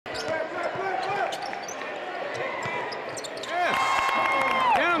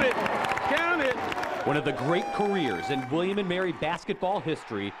One of the great careers in William and Mary basketball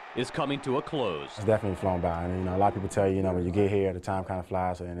history is coming to a close. It's definitely flown by, and a lot of people tell you, when you get here, the time kind of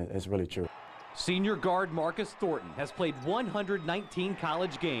flies, and it's really true. Senior guard Marcus Thornton has played 119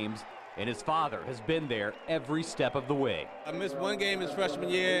 college games, and his father has been there every step of the way. I missed one game his freshman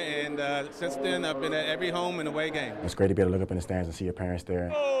year, and since then I've been at every home and away game. It's great to be able to look up in the stands and see your parents there.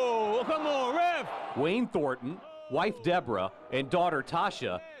 Oh, come on, ref! Wayne Thornton, wife Deborah, and daughter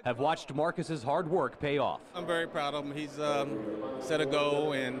Tasha have watched Marcus's hard work pay off. I'm very proud of him. He's set a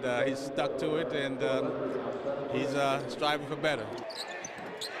goal, and he's stuck to it, and he's striving for better.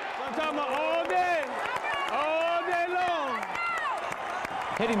 I'm talking about all day long.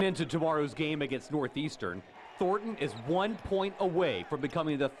 Heading into tomorrow's game against Northeastern, Thornton is 1 point away from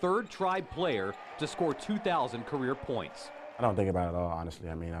becoming the third Tribe player to score 2,000 career points. I don't think about it at all, honestly.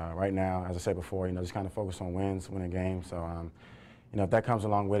 Right now, as I said before, just kind of focus on winning games. So, if that comes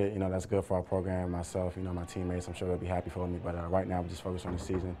along with it, that's good for our program, myself, my teammates. I'm sure they'll be happy for me. But right now, we just focus on the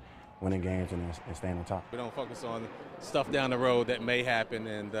season, winning games, and staying on top. We don't focus on stuff down the road that may happen,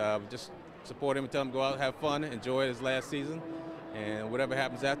 and just support him and tell him to go out, have fun, enjoy his last season, and whatever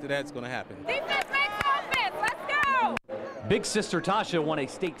happens after that, it's going to happen. Defense makes offense. Let's go! Big sister Tasha won a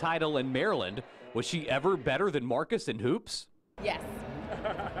state title in Maryland. Was she ever better than Marcus in hoops? Yes.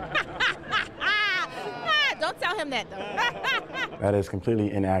 Don't tell him that, though. That is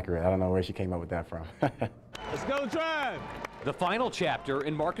completely inaccurate. I don't know where she came up with that from. Let's go, Tribe! The final chapter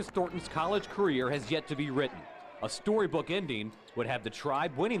in Marcus Thornton's college career has yet to be written. A storybook ending would have the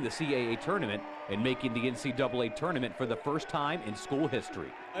Tribe winning the CAA tournament and making the NCAA tournament for the first time in school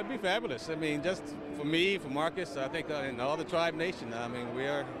history. It'd be fabulous. Just for me, for Marcus, I think, and all the Tribe Nation.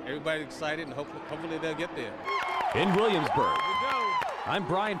 Everybody's excited, and hopefully they'll get there. In Williamsburg, I'm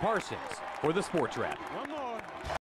Brian Parsons for the Sports Wrap.